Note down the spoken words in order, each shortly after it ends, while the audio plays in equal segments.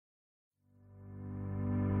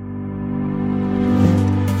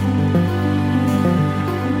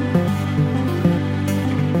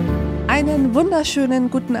wunderschönen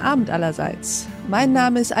guten Abend allerseits. Mein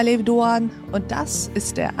Name ist Alev Doan und das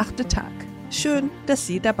ist der 8. Tag. Schön, dass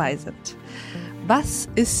Sie dabei sind. Was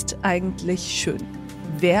ist eigentlich schön?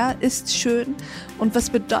 Wer ist schön und was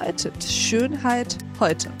bedeutet Schönheit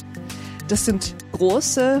heute? Das sind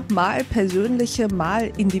große, mal persönliche, mal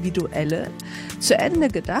individuelle, zu Ende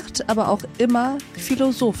gedacht, aber auch immer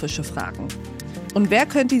philosophische Fragen. Und wer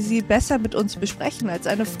könnte sie besser mit uns besprechen als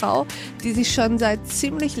eine Frau, die sich schon seit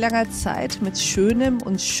ziemlich langer Zeit mit Schönem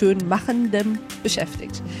und Schönmachendem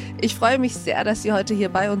beschäftigt? Ich freue mich sehr, dass sie heute hier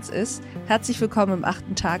bei uns ist. Herzlich willkommen im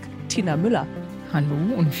 8. Tag, Tina Müller. Hallo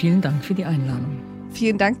und vielen Dank für die Einladung.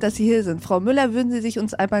 Vielen Dank, dass Sie hier sind. Frau Müller, würden Sie sich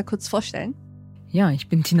uns einmal kurz vorstellen? Ja, ich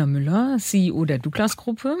bin Tina Müller, CEO der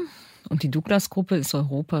Douglas-Gruppe. Und die Douglas-Gruppe ist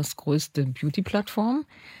Europas größte Beauty-Plattform.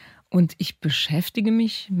 Und ich beschäftige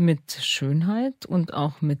mich mit Schönheit und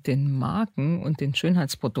auch mit den Marken und den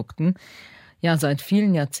Schönheitsprodukten ja seit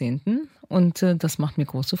vielen Jahrzehnten. Und das macht mir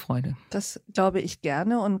große Freude. Das glaube ich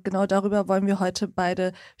gerne und genau darüber wollen wir heute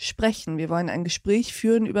beide sprechen. Wir wollen ein Gespräch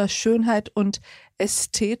führen über Schönheit und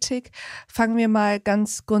Ästhetik. Fangen wir mal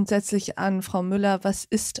ganz grundsätzlich an. Frau Müller, was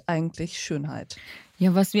ist eigentlich Schönheit?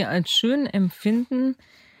 Ja, was wir als schön empfinden,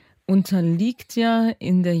 unterliegt ja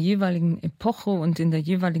in der jeweiligen Epoche und in der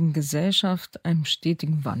jeweiligen Gesellschaft einem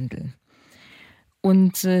stetigen Wandel.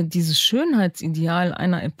 Und dieses Schönheitsideal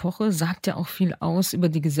einer Epoche sagt ja auch viel aus über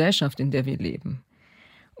die Gesellschaft, in der wir leben.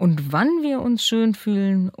 Und wann wir uns schön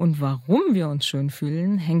fühlen und warum wir uns schön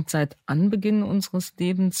fühlen, hängt seit Anbeginn unseres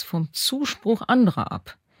Lebens vom Zuspruch anderer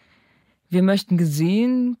ab. Wir möchten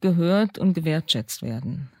gesehen, gehört und gewertschätzt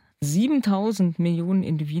werden. 7.000 Millionen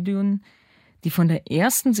Individuen, die von der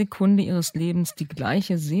ersten Sekunde ihres Lebens die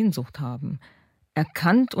gleiche Sehnsucht haben,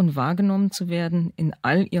 erkannt und wahrgenommen zu werden in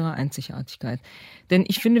all ihrer Einzigartigkeit. Denn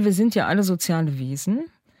ich finde, wir sind ja alle soziale Wesen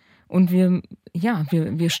und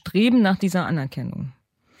wir streben nach dieser Anerkennung.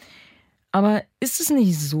 Aber ist es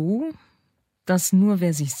nicht so, dass nur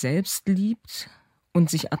wer sich selbst liebt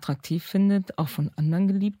und sich attraktiv findet, auch von anderen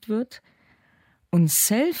geliebt wird? Und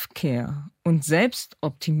Self-Care und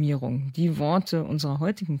Selbstoptimierung, die Worte unserer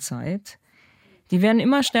heutigen Zeit, die werden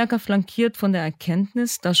immer stärker flankiert von der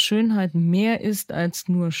Erkenntnis, dass Schönheit mehr ist, als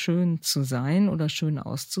nur schön zu sein oder schön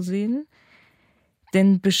auszusehen.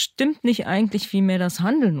 Denn bestimmt nicht eigentlich vielmehr das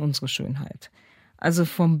Handeln unsere Schönheit. Also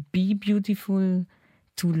vom Be Beautiful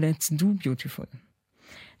to Let's Do Beautiful.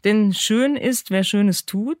 Denn schön ist, wer Schönes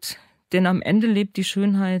tut, denn am Ende lebt die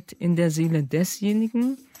Schönheit in der Seele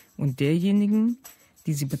desjenigen und derjenigen,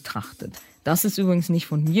 die sie betrachtet. Das ist übrigens nicht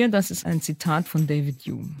von mir, das ist ein Zitat von David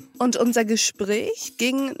Hume. Und unser Gespräch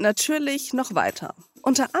ging natürlich noch weiter.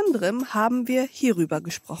 Unter anderem haben wir hierüber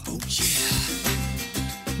gesprochen.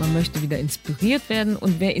 Man möchte wieder inspiriert werden.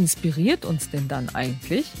 Und wer inspiriert uns denn dann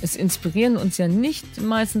eigentlich? Es inspirieren uns ja nicht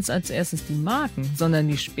meistens als erstes die Marken, sondern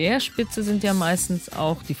die Speerspitze sind ja meistens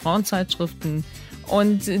auch die Frauenzeitschriften.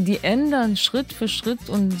 Und die ändern Schritt für Schritt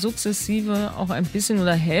und sukzessive auch ein bisschen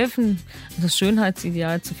oder helfen, das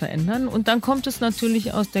Schönheitsideal zu verändern. Und dann kommt es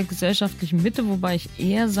natürlich aus der gesellschaftlichen Mitte, wobei ich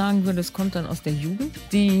eher sagen würde, es kommt dann aus der Jugend,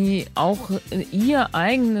 die auch ihr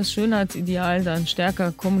eigenes Schönheitsideal dann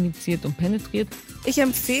stärker kommuniziert und penetriert. Ich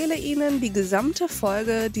empfehle Ihnen, die gesamte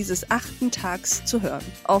Folge dieses 8. Tags zu hören.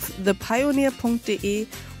 Auf thepioneer.de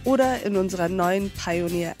oder in unserer neuen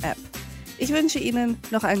Pioneer-App. Ich wünsche Ihnen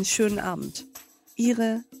noch einen schönen Abend.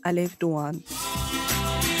 Ihre Alev Doan.